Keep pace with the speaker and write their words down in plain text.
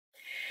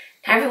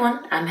Hi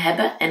everyone, I'm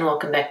Heba and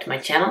welcome back to my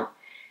channel.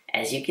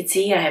 As you can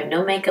see, I have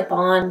no makeup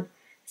on,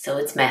 so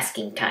it's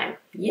masking time.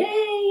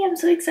 Yay, I'm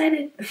so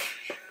excited.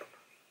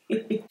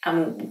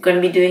 I'm going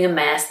to be doing a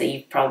mask that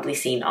you've probably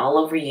seen all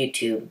over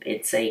YouTube.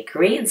 It's a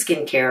Korean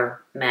skincare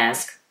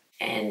mask,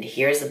 and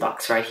here's the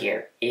box right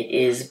here. It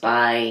is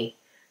by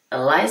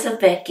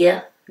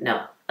Elizavecca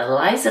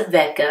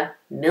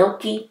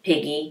Milky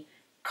Piggy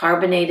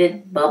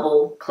Carbonated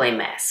Bubble Clay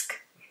Mask.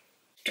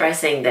 Try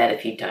saying that a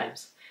few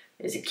times.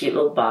 There's a cute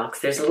little box.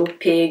 There's a little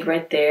pig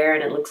right there,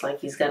 and it looks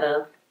like he's got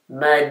a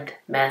mud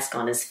mask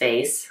on his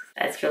face.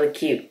 That's really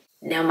cute.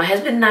 Now, my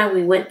husband and I,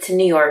 we went to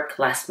New York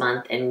last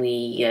month, and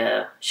we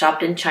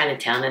shopped in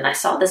Chinatown, and I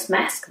saw this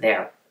mask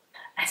there.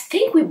 I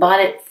think we bought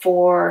it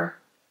for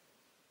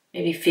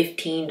maybe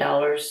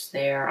 $15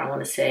 there, I want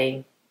to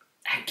say.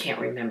 I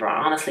can't remember.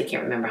 I honestly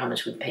can't remember how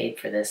much we paid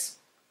for this.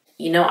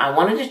 You know, I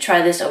wanted to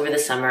try this over the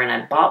summer, and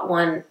I bought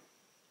one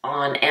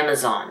on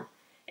Amazon.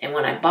 And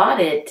when I bought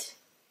it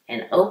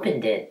and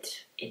opened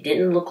it, it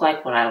didn't look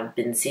like what I've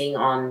been seeing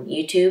on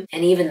YouTube.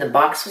 And even the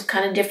box was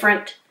kind of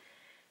different.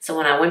 So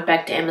when I went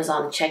back to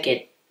Amazon to check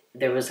it,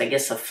 there was, I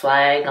guess, a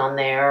flag on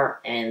there,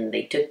 and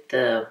they took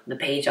the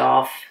page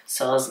off.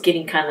 So I was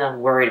getting kind of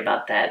worried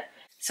about that.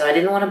 So I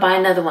didn't want to buy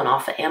another one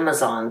off of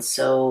Amazon.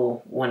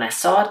 So when I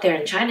saw it there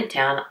in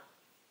Chinatown,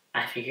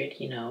 I figured,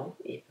 you know,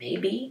 it may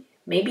be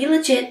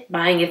legit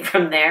buying it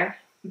from there.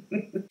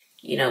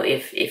 You know,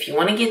 if you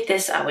want to get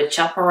this, I would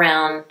shop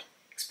around,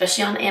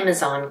 especially on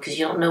Amazon, because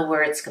you don't know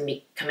where it's going to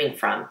be coming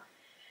from.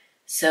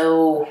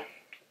 So,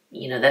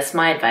 you know, that's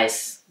my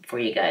advice for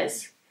you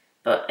guys.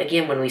 But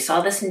again, when we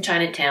saw this in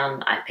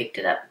Chinatown, I picked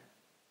it up.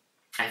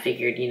 I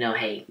figured, you know,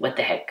 hey, what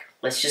the heck?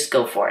 Let's just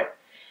go for it.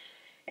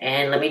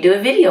 And let me do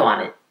a video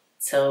on it.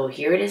 So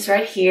here it is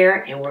right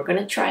here, and we're going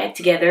to try it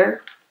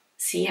together,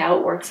 see how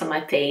it works on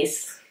my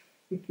face.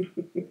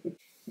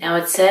 Now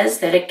it says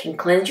that it can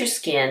cleanse your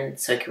skin,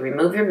 so it can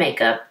remove your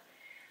makeup.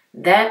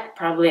 That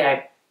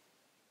I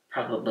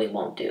probably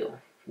won't do.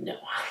 No.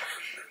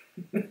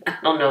 I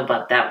don't know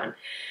about that one.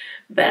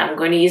 But I'm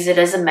going to use it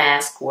as a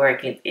mask where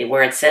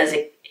it says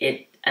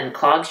it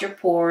unclogs your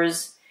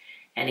pores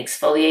and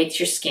exfoliates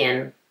your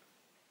skin.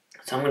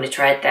 So I'm going to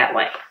try it that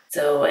way.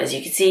 So as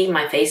you can see,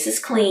 my face is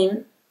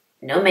clean,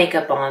 no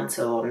makeup on,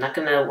 so I'm not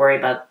going to worry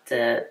about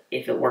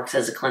if it works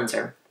as a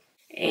cleanser.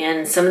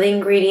 And some of the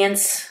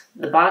ingredients,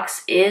 the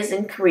box is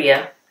in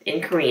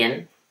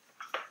Korean,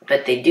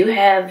 but they do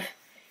have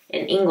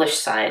an English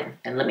side,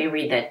 and let me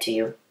read that to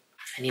you.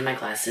 I need my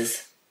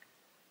glasses.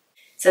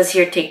 It says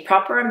here, take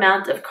proper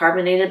amount of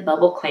carbonated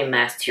bubble clay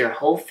mask to your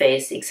whole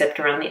face except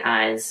around the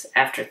eyes.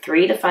 After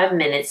 3 to 5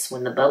 minutes,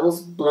 when the bubble's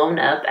blown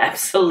up,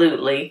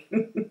 absolutely.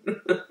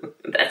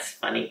 That's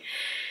funny.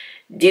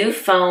 Do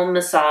foam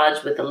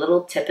massage with a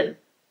little tepid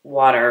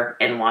water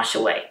and wash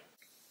away.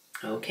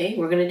 Okay,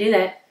 we're going to do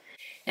that.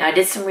 Now, I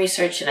did some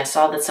research and I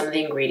saw that some of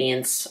the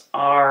ingredients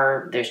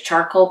are, there's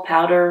charcoal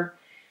powder,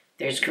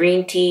 there's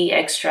green tea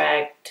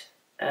extract,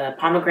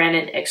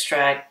 pomegranate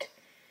extract,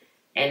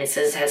 and it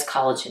says it has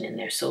collagen in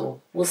there.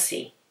 So we'll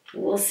see.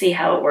 We'll see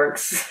how it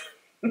works.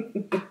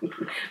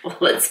 Well,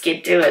 let's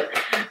get to it.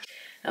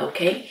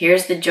 Okay,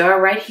 here's the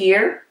jar right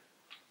here.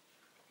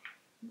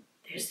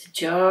 There's the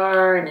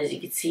jar, and as you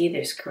can see,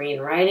 there's green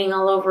writing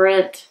all over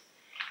it.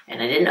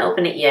 And I didn't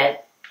open it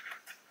yet,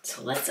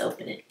 so let's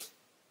open it.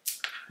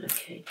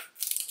 Okay.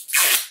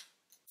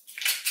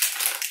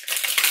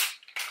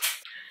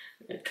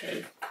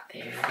 Okay,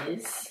 there it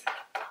is.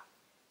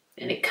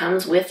 And it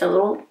comes with a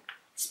little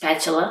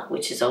spatula,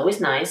 which is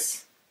always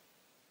nice.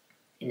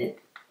 And it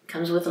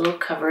comes with a little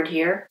cupboard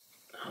here.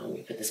 Oh, let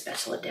me put the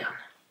spatula down.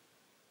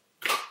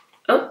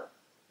 Oh,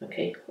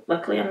 okay.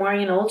 Luckily, I'm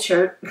wearing an old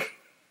shirt.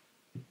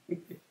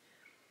 It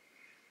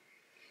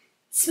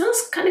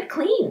smells kind of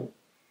clean.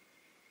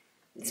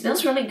 It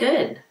smells really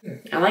good.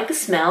 I like the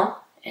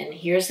smell. And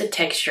here's the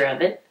texture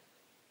of it.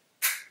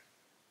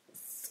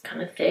 It's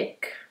kind of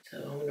thick.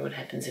 So I wonder what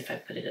happens if I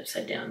put it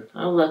upside down.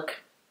 Oh,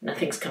 look.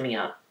 Nothing's coming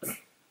out.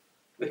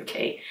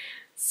 Okay.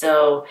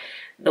 So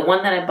the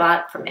one that I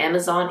bought from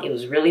Amazon, it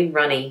was really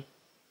runny.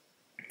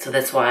 So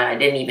that's why I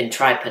didn't even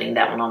try putting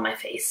that one on my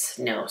face.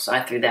 No. So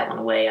I threw that one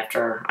away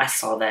after I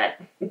saw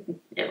that.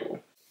 No.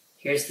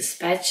 Here's the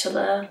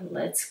spatula.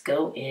 Let's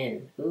go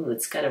in. Ooh,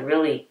 it's got a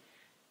really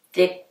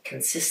thick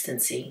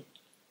consistency.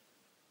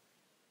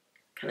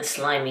 Kind of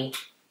slimy.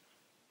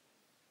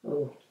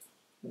 Ooh.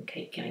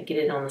 Okay, can I get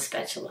it on the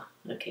spatula?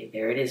 Okay,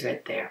 there it is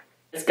right there.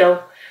 Let's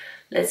go.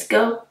 Let's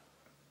go.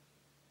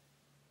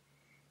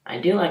 I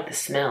do like the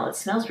smell. It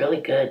smells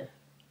really good.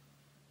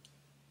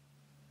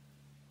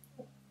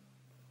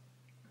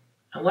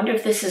 I wonder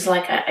if this is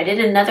like, I did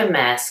another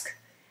mask,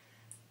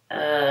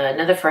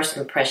 another first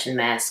impression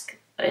mask,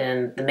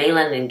 and the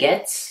Malin and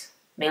Goats,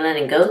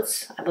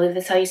 I believe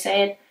that's how you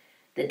say it,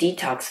 the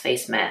detox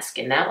face mask,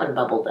 and that one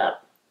bubbled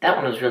up. That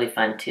one was really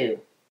fun too.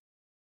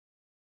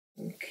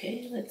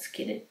 Okay, let's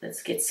get it.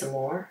 Let's get some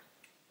more.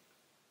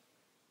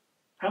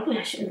 Probably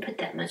I shouldn't put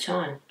that much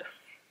on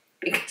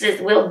because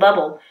it will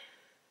bubble.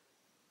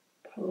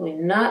 Probably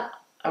not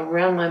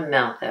around my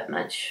mouth that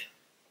much.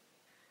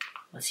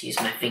 Let's use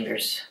my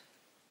fingers.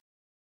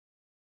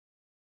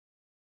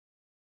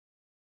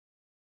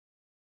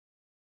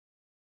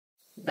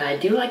 But I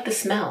do like the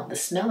smell. The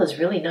smell is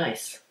really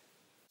nice.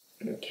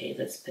 Okay,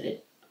 let's put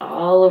it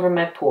all over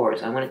my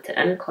pores. I want it to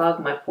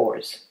unclog my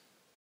pores.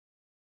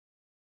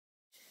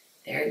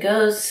 There it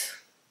goes.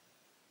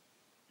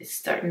 It's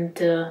starting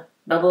to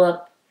bubble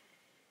up.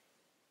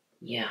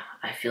 Yeah,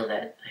 I feel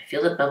that. I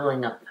feel it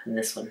bubbling up in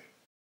this one.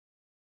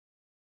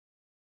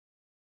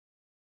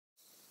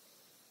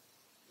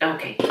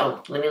 Okay,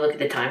 oh, let me look at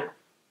the time.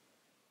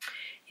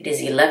 It is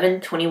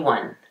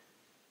 11:21.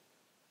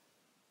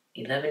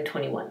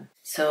 11:21.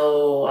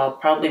 So I'll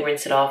probably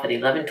rinse it off at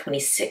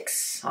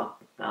 11:26.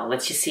 I'll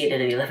let you see it at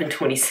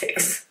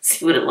 11:26.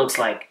 See what it looks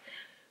like.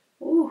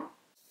 Ooh,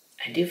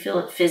 I do feel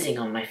it fizzing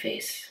on my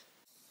face.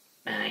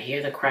 And I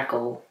hear the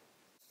crackle.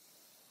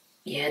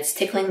 Yeah, it's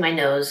tickling my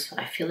nose.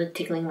 I feel it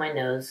tickling my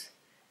nose.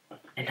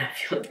 And I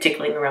feel it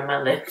tickling around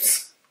my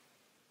lips.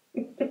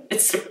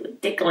 It's really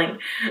tickling.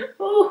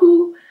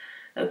 Ooh.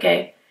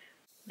 Okay.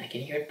 I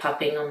can hear it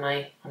popping on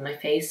my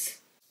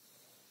face.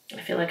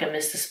 I feel like I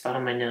missed a spot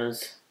on my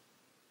nose.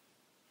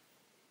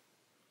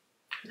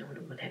 I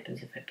wonder what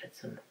happens if I put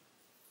some.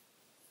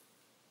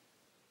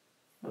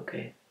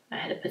 Okay, I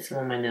had to put some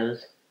on my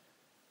nose.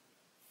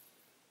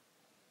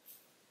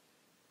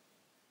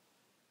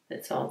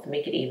 That's all to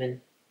make it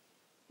even.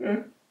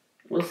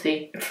 We'll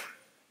see.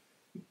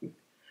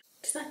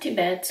 It's not too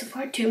bad. So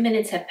far, 2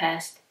 minutes have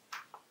passed.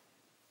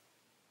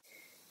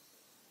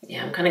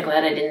 Yeah, I'm kind of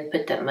glad I didn't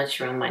put that much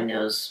around my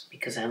nose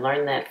because I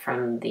learned that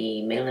from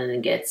the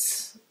Milky Piggy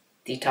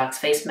detox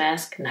face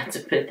mask, not to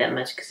put that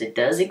much because it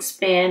does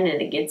expand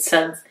and it gets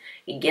has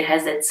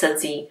that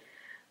sudsy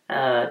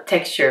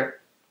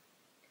texture,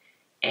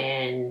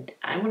 and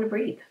I want to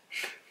breathe.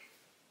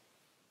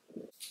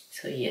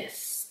 So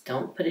yes,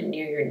 don't put it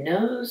near your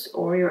nose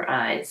or your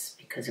eyes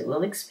because it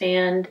will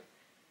expand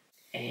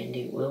and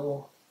it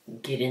will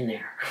get in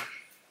there.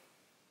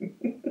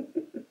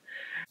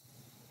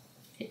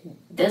 It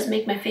does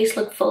make my face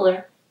look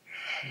fuller.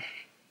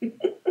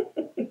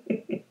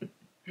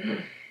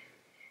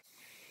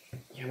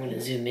 I'm going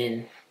to zoom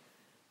in.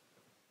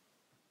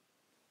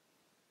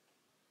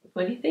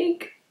 What do you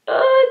think?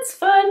 Oh, it's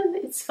fun.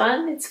 It's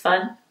fun. It's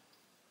fun.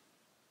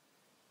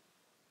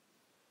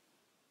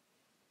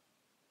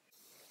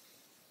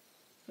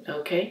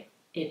 Okay,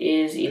 it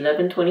is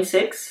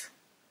 11:26.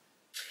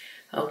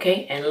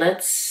 Okay, and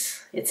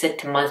it said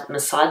to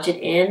massage it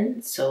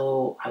in,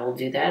 so I will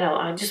do that.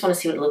 I just want to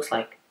see what it looks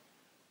like.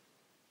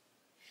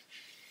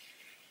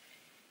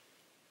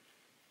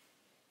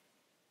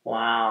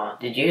 Wow,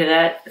 did you hear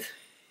that?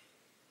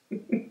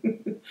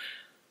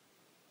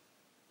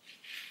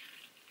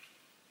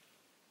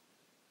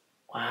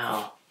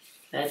 Wow,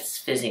 that's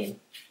fizzing.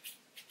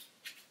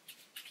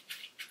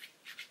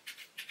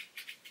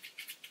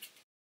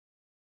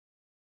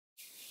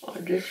 Oh,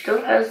 it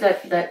still has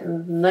that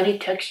nutty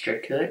texture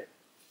to it.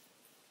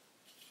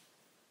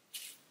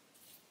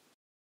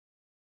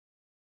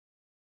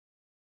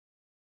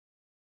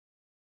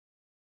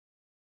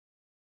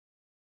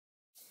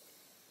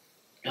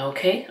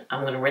 Okay,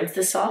 I'm gonna rinse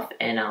this off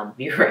and I'll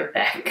be right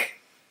back.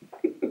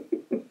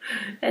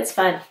 That's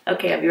fine.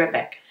 Okay, I'll be right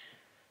back.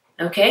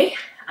 Okay,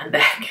 I'm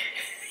back.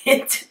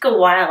 It took a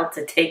while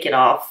to take it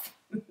off.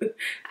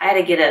 I had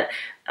to get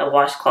a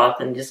washcloth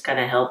and just kind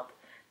of help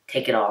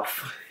take it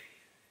off.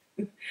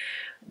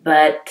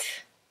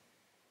 But,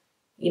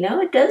 you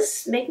know, it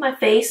does make my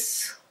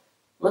face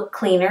look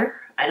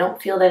cleaner. I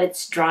don't feel that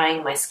it's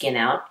drying my skin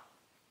out.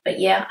 But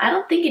yeah, I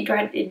don't think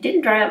it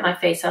didn't dry out my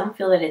face. I don't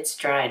feel that it's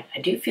dried. I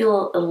do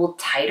feel a little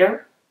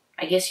tighter,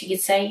 I guess you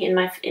could say, in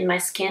my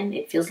skin.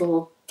 It feels a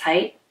little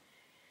tight.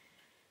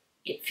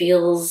 It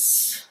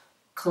feels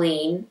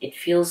clean. It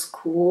feels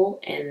cool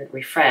and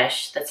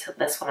refreshed. That's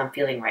what I'm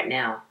feeling right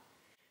now.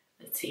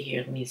 Let's see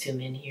here. Let me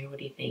zoom in here. What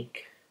do you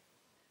think?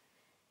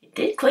 It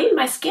did clean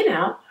my skin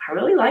out. I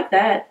really like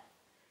that.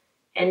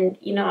 And,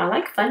 you know, I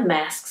like fun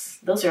masks.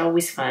 Those are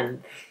always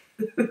fun.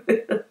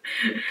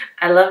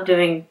 I love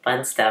doing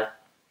fun stuff.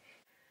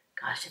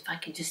 Gosh, if I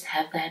could just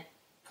have that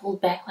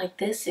pulled back like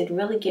this, it'd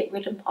really get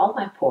rid of all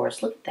my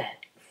pores. Look at that.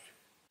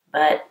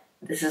 But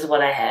this is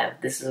what I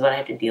have. This is what I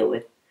have to deal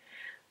with.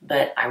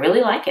 But I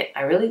really like it.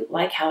 I really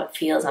like how it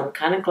feels. I'm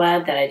kind of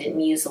glad that I didn't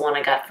use the one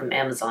I got from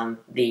Amazon.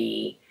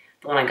 The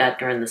one I got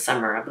during the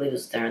summer. I believe it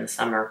was during the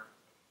summer.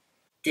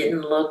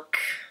 Didn't look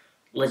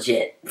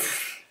legit.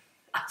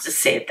 I'll just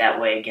say it that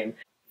way again.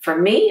 For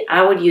me,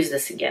 I would use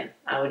this again.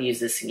 I would use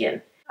this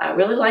again. I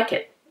really like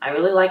it. I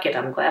really like it.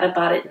 I'm glad I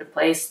bought it in a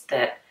place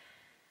that,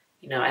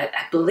 you know, I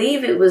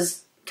believe it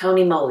was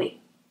Tony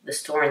Moly, the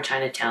store in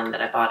Chinatown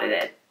that I bought it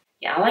at.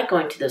 Yeah, I like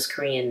going to those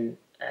Korean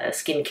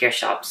skincare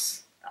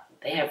shops.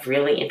 They have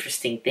really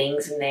interesting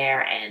things in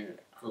there, and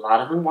a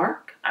lot of them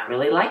work. I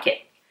really like it.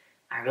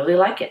 I really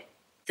like it.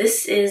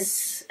 This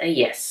is a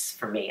yes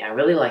for me. I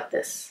really like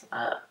this.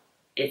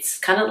 It's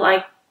kind of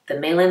like the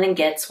Milky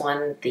Piggy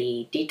one,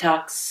 the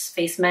detox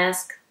face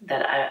mask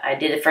that I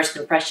did a first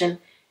impression,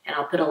 and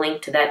I'll put a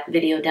link to that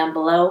video down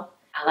below.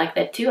 I like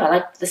that too. I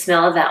like the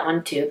smell of that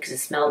one too because it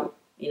smelled,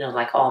 you know,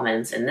 like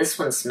almonds. And this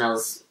one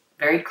smells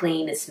very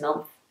clean. It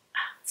smelled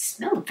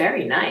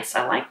very nice.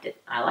 I liked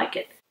it. I like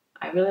it.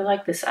 I really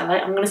like this. I'm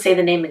going to say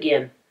the name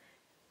again.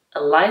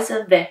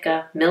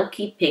 Elizavecca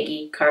Milky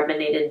Piggy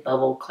Carbonated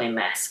Bubble Clay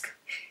Mask.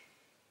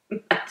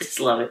 I just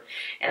love it.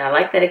 And I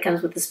like that it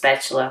comes with a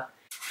spatula.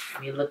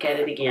 Let me look at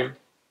it again.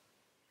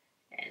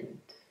 And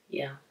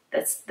yeah,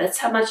 that's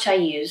how much I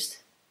used.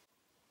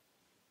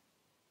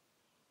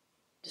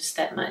 Just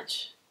that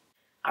much.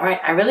 Alright,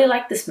 I really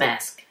like this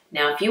mask.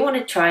 Now if you want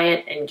to try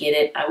it and get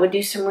it, I would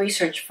do some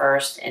research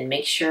first and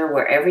make sure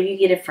wherever you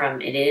get it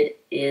from, it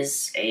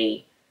is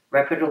a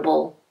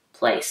reputable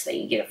place that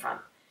you get it from.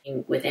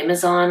 With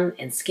Amazon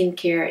and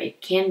skincare,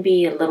 it can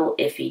be a little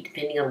iffy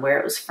depending on where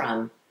it was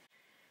from.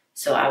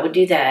 So I would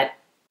do that.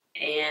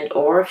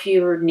 Or if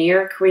you're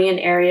near a Korean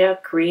area,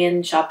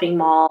 Korean shopping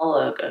mall,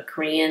 a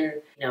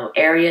Korean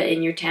area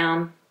in your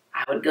town,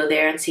 I would go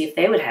there and see if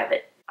they would have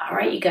it.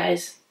 Alright, you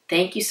guys.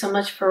 Thank you so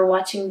much for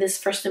watching this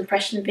first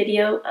impression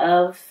video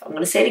of, I'm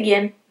going to say it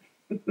again,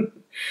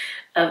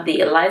 of the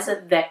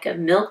Elizavecca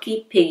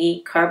Milky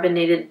Piggy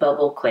Carbonated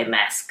Bubble Clay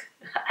Mask.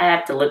 I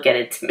have to look at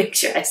it to make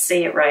sure I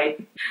say it right.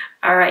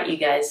 Alright, you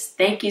guys.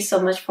 Thank you so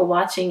much for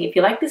watching. If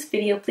you like this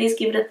video, please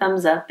give it a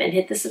thumbs up and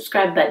hit the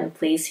subscribe button,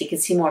 please, so you can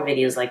see more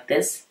videos like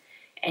this.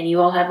 And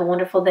you all have a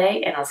wonderful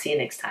day, and I'll see you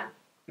next time.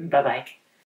 Bye-bye.